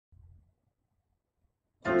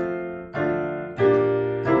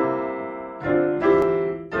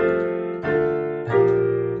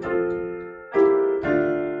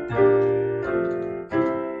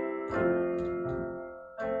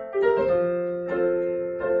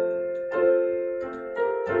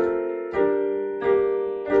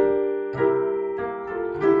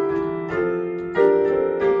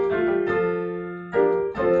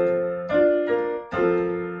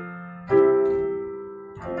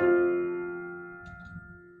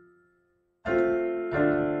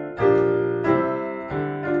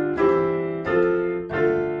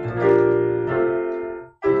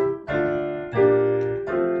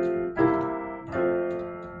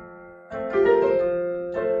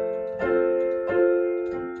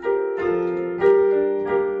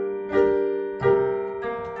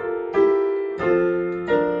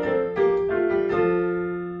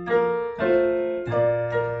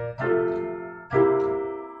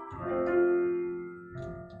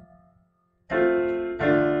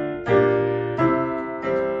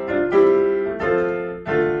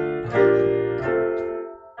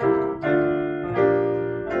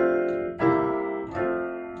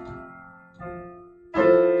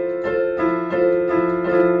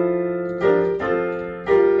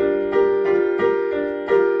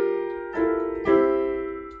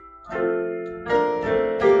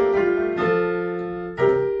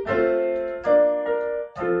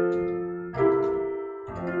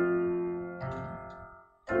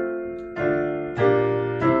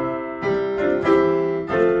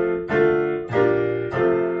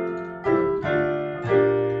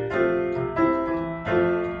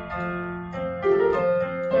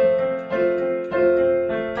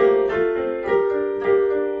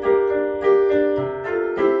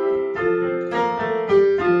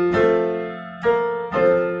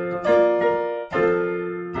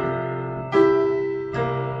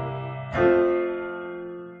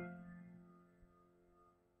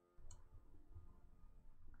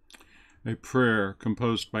A prayer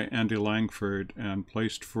composed by Andy Langford and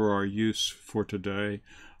placed for our use for today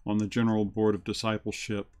on the General Board of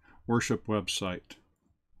Discipleship worship website.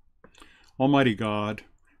 Almighty God,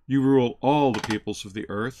 you rule all the peoples of the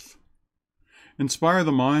earth. Inspire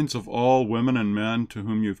the minds of all women and men to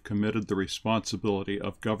whom you've committed the responsibility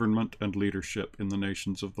of government and leadership in the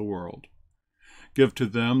nations of the world. Give to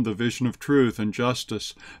them the vision of truth and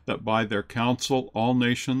justice, that by their counsel all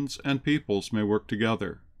nations and peoples may work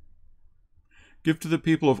together. Give to the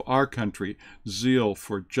people of our country zeal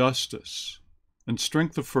for justice and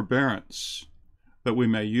strength of forbearance, that we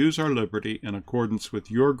may use our liberty in accordance with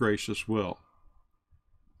your gracious will.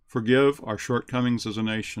 Forgive our shortcomings as a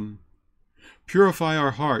nation. Purify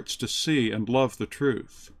our hearts to see and love the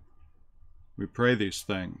truth. We pray these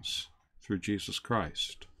things through Jesus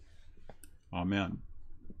Christ. Amen.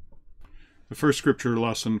 The first scripture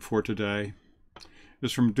lesson for today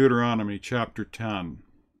is from Deuteronomy chapter 10.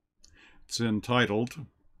 It's entitled,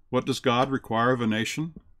 What Does God Require of a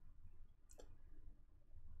Nation?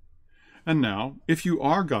 And now, if you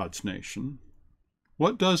are God's nation,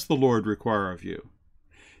 what does the Lord require of you?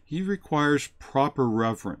 He requires proper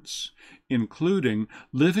reverence, including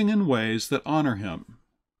living in ways that honor Him.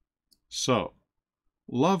 So,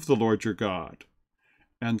 love the Lord your God,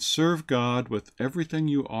 and serve God with everything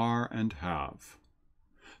you are and have.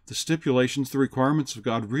 The stipulations, the requirements of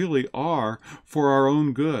God really are for our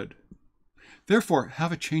own good. Therefore,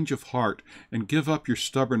 have a change of heart and give up your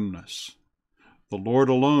stubbornness. The Lord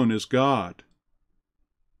alone is God,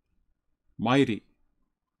 mighty,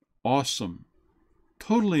 awesome,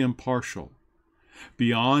 totally impartial,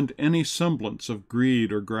 beyond any semblance of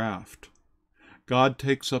greed or graft. God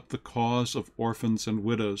takes up the cause of orphans and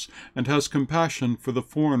widows and has compassion for the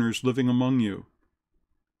foreigners living among you,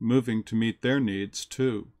 moving to meet their needs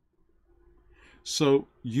too. So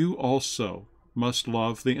you also must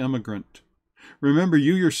love the immigrant. Remember,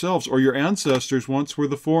 you yourselves or your ancestors once were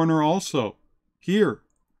the foreigner also, here.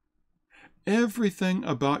 Everything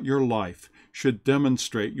about your life should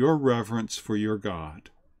demonstrate your reverence for your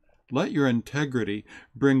God. Let your integrity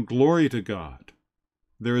bring glory to God.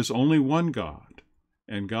 There is only one God,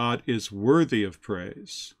 and God is worthy of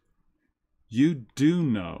praise. You do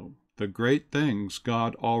know the great things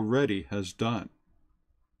God already has done.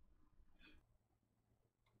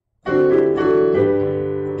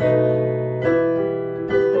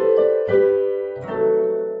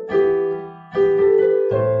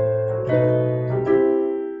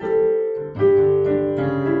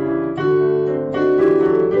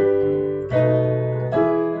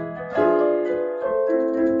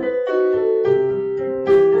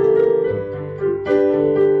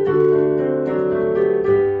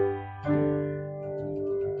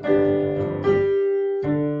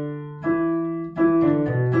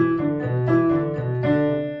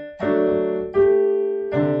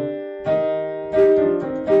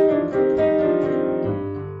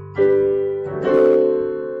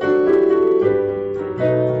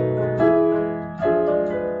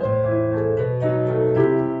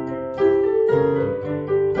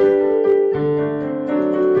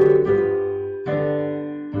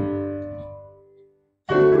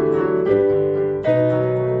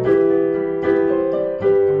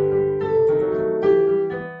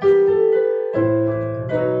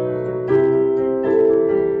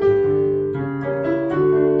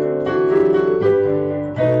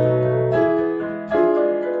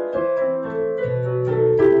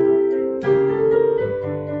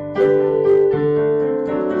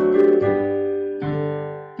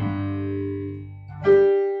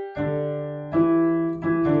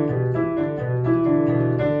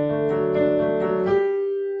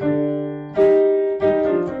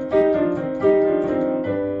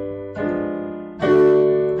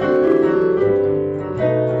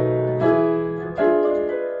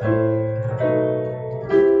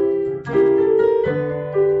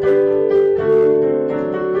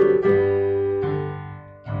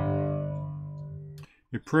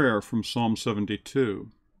 Prayer from Psalm 72.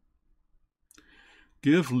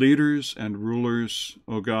 Give leaders and rulers,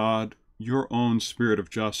 O God, your own spirit of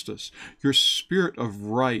justice, your spirit of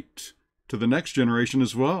right to the next generation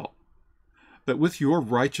as well, that with your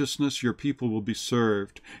righteousness your people will be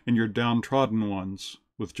served, and your downtrodden ones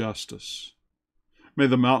with justice. May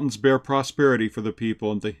the mountains bear prosperity for the people,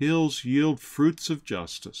 and the hills yield fruits of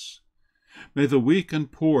justice. May the weak and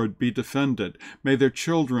poor be defended. May their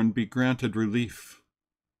children be granted relief,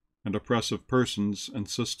 and oppressive persons and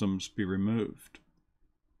systems be removed.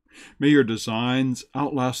 May your designs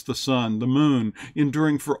outlast the sun, the moon,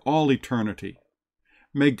 enduring for all eternity.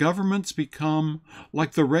 May governments become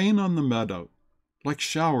like the rain on the meadow, like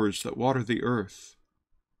showers that water the earth.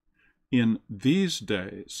 In these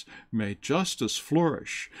days may justice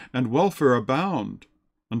flourish and welfare abound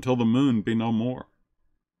until the moon be no more.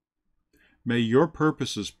 May your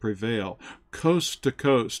purposes prevail, coast to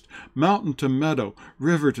coast, mountain to meadow,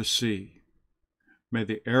 river to sea. May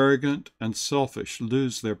the arrogant and selfish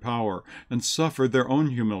lose their power and suffer their own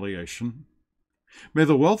humiliation. May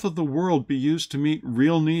the wealth of the world be used to meet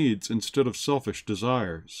real needs instead of selfish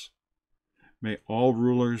desires. May all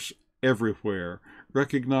rulers everywhere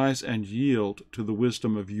recognize and yield to the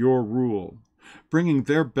wisdom of your rule, bringing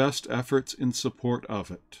their best efforts in support of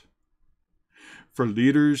it. For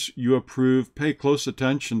leaders you approve, pay close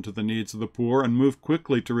attention to the needs of the poor and move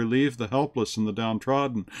quickly to relieve the helpless and the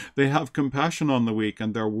downtrodden. They have compassion on the weak,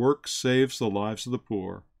 and their work saves the lives of the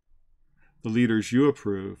poor. The leaders you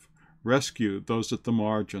approve rescue those at the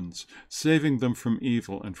margins, saving them from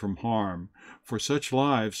evil and from harm, for such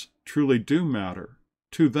lives truly do matter,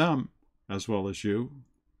 to them as well as you.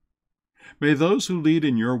 May those who lead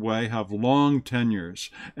in your way have long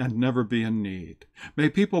tenures and never be in need. May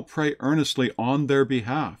people pray earnestly on their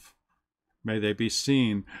behalf. May they be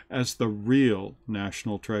seen as the real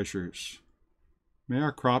national treasures. May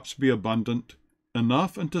our crops be abundant,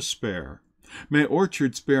 enough and to spare. May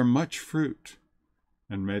orchards bear much fruit,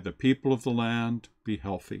 and may the people of the land be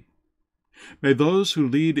healthy. May those who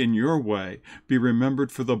lead in your way be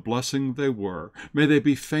remembered for the blessing they were. May they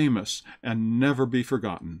be famous and never be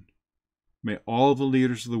forgotten. May all the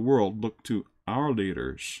leaders of the world look to our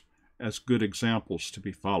leaders as good examples to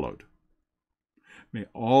be followed. May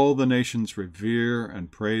all the nations revere and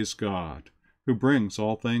praise God, who brings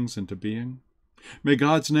all things into being. May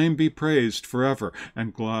God's name be praised forever,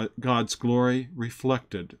 and God's glory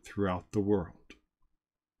reflected throughout the world.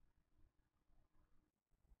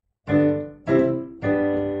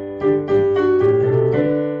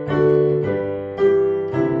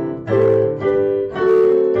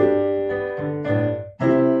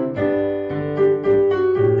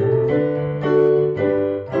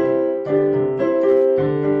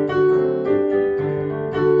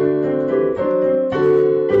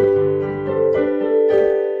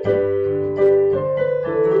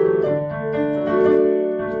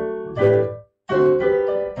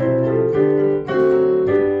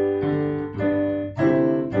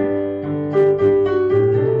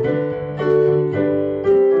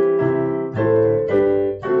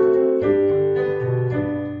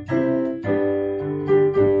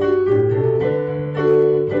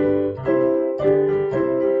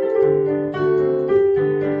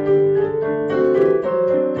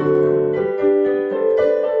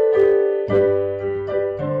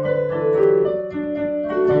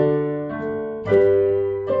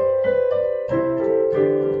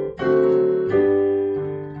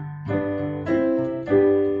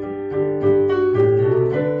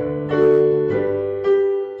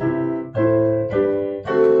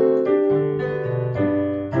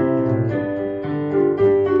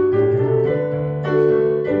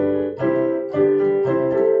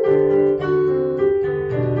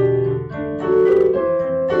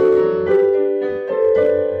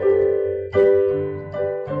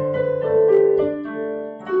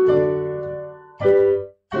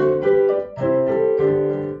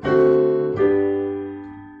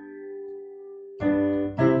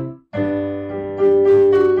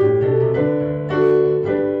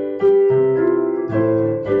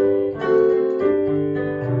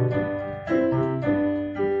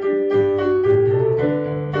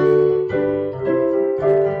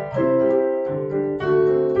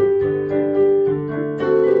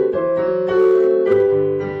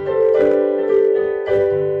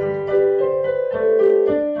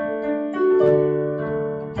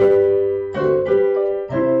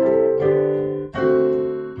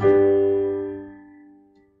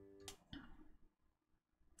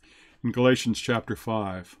 In Galatians chapter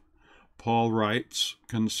 5, Paul writes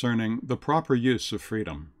concerning the proper use of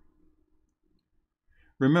freedom.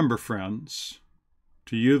 Remember, friends,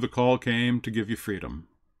 to you the call came to give you freedom.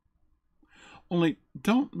 Only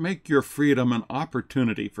don't make your freedom an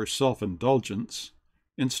opportunity for self-indulgence.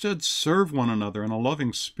 Instead, serve one another in a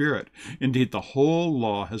loving spirit. Indeed, the whole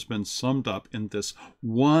law has been summed up in this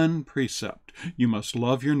one precept: you must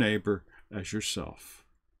love your neighbor as yourself.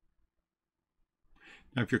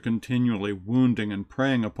 Now, if you're continually wounding and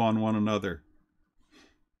preying upon one another,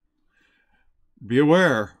 be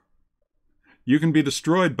aware, you can be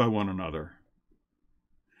destroyed by one another.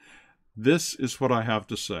 This is what I have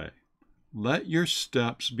to say. Let your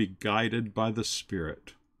steps be guided by the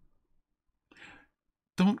Spirit.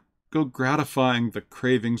 Don't go gratifying the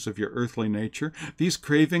cravings of your earthly nature. These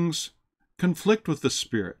cravings conflict with the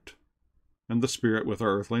Spirit, and the Spirit with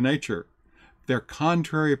our earthly nature. They're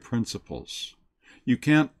contrary principles. You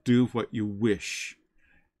can't do what you wish.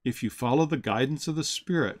 If you follow the guidance of the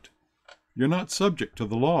Spirit, you're not subject to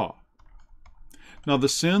the law. Now, the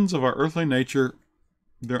sins of our earthly nature,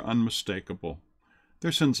 they're unmistakable.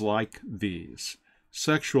 They're sins like these: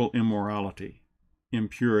 sexual immorality,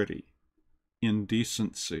 impurity,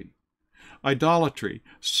 indecency, idolatry,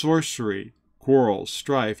 sorcery, quarrels,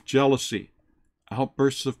 strife, jealousy,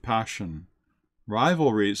 outbursts of passion,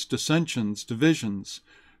 rivalries, dissensions, divisions,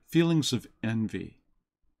 feelings of envy,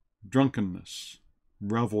 drunkenness,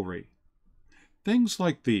 revelry, things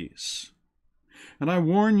like these. And I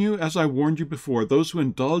warn you, as I warned you before, those who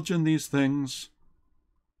indulge in these things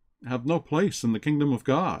have no place in the kingdom of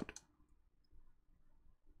God.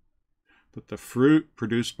 But the fruit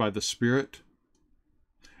produced by the Spirit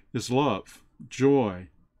is love, joy,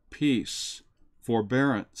 peace,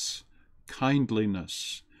 forbearance,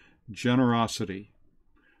 kindliness, generosity,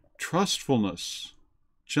 trustfulness,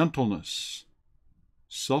 gentleness,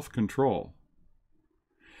 self-control.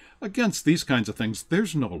 Against these kinds of things,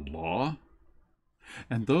 there's no law.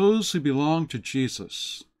 And those who belong to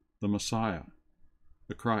Jesus, the Messiah,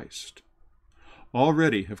 the Christ,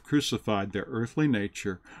 already have crucified their earthly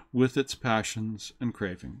nature with its passions and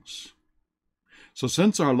cravings. So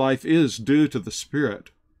since our life is due to the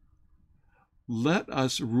Spirit, let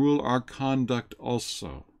us rule our conduct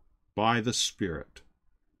also by the Spirit.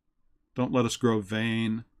 Don't let us grow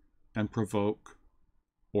vain and provoke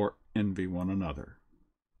or envy one another.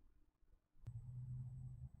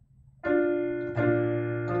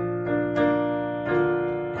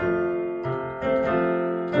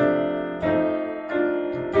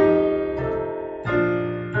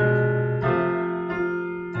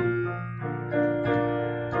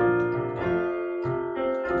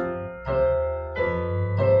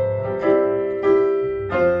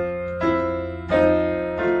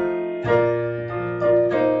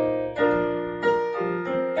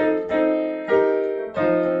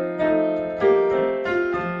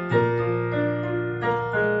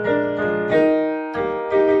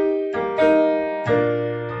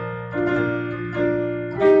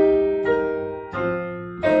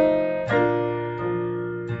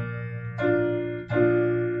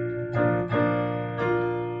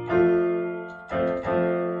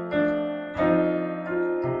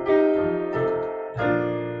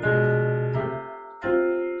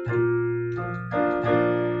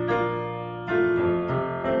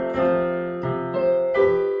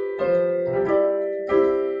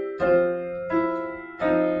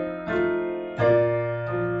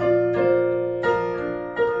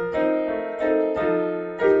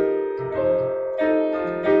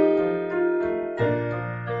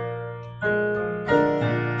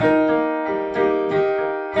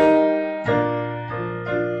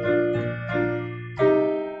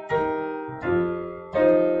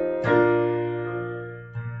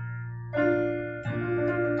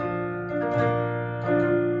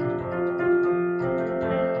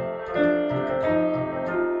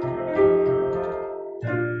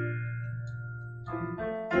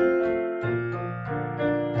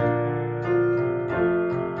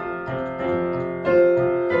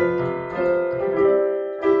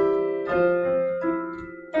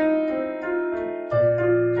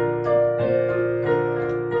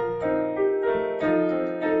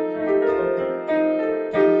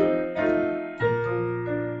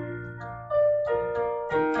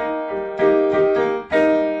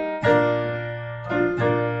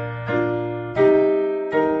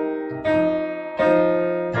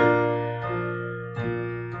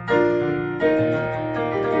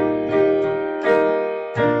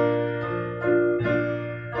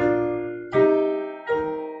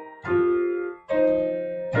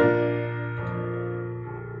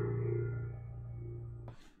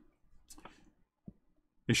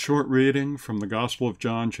 A short reading from the Gospel of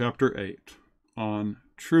John, chapter 8, on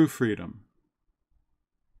true freedom.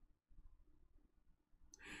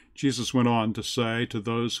 Jesus went on to say to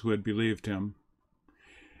those who had believed him,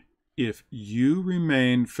 "If you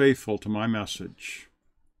remain faithful to my message,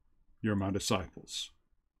 you're my disciples.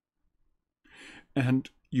 And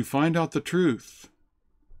you find out the truth,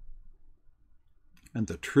 and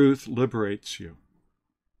the truth liberates you."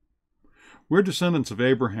 "We're descendants of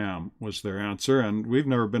Abraham," was their answer, "and we've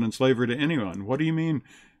never been in slavery to anyone. What do you mean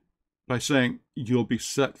by saying you'll be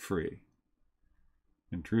set free?"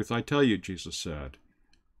 "In truth, I tell you," Jesus said,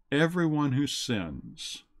 "everyone who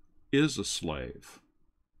sins is a slave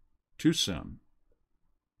to sin.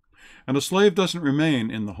 And a slave doesn't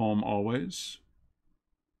remain in the home always.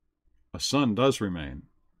 A son does remain.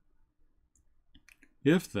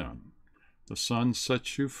 If, then, the Son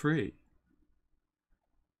sets you free,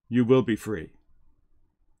 you will be free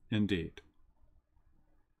indeed.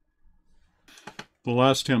 The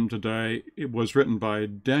last hymn today, it was written by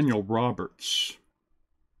Daniel Roberts.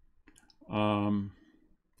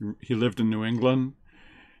 He lived in New England.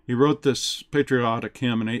 He wrote this patriotic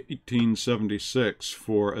hymn in 1876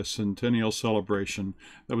 for a centennial celebration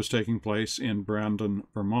that was taking place in Brandon,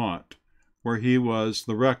 Vermont, where he was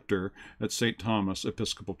the rector at St. Thomas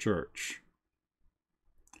Episcopal Church.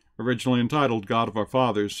 Originally entitled God of Our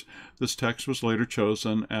Fathers, this text was later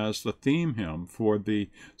chosen as the theme hymn for the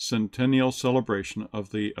centennial celebration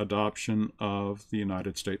of the adoption of the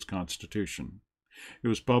United States Constitution. It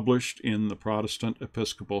was published in the Protestant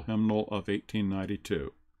Episcopal Hymnal of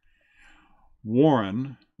 1892.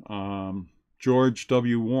 Warren, George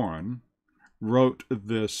W. Warren, wrote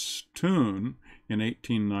this tune in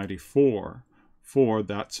 1894 for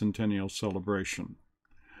that centennial celebration.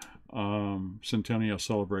 Centennial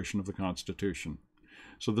celebration of the Constitution.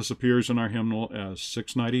 So this appears in our hymnal as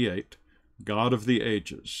 698, God of the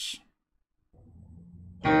Ages.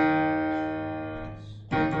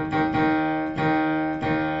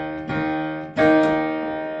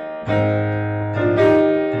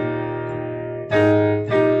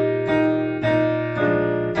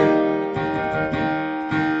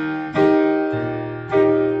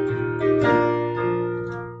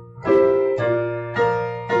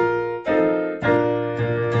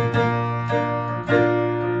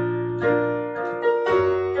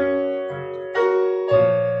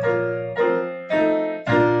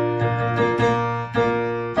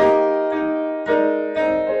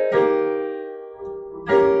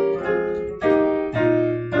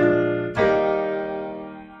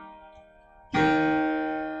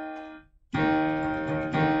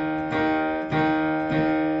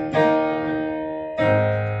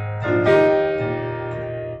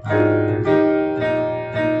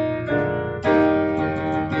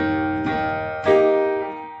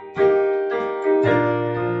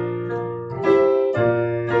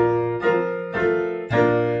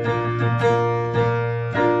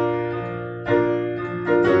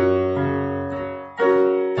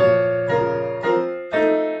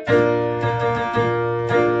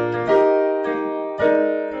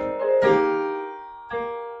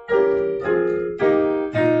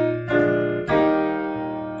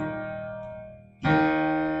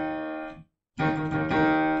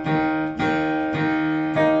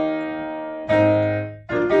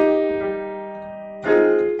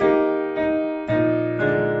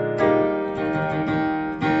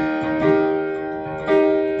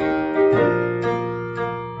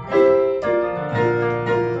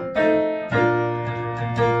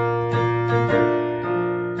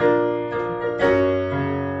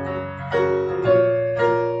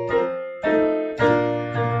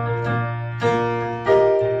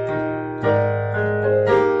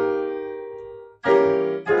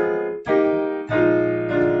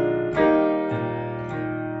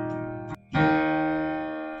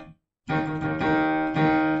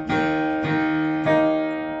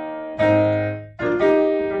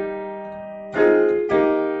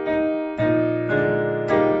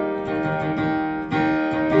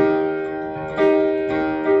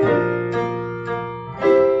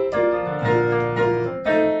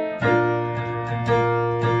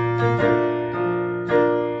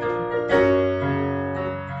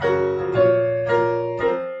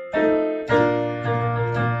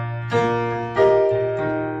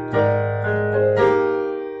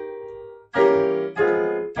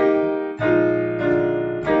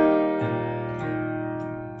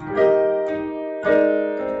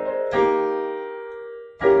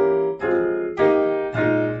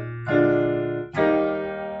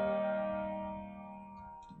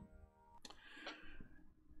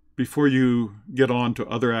 Before you get on to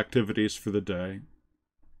other activities for the day,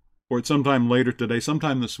 or at sometime later today,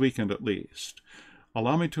 sometime this weekend at least,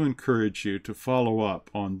 allow me to encourage you to follow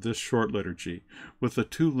up on this short liturgy with the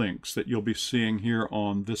two links that you'll be seeing here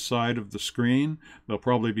on this side of the screen. They'll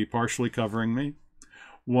probably be partially covering me.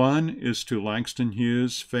 One is to Langston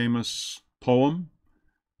Hughes' famous poem,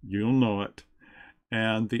 you'll know it,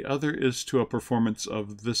 and the other is to a performance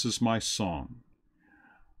of This Is My Song.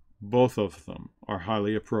 Both of them are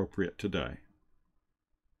highly appropriate today.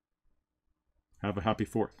 Have a happy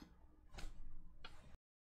 4th.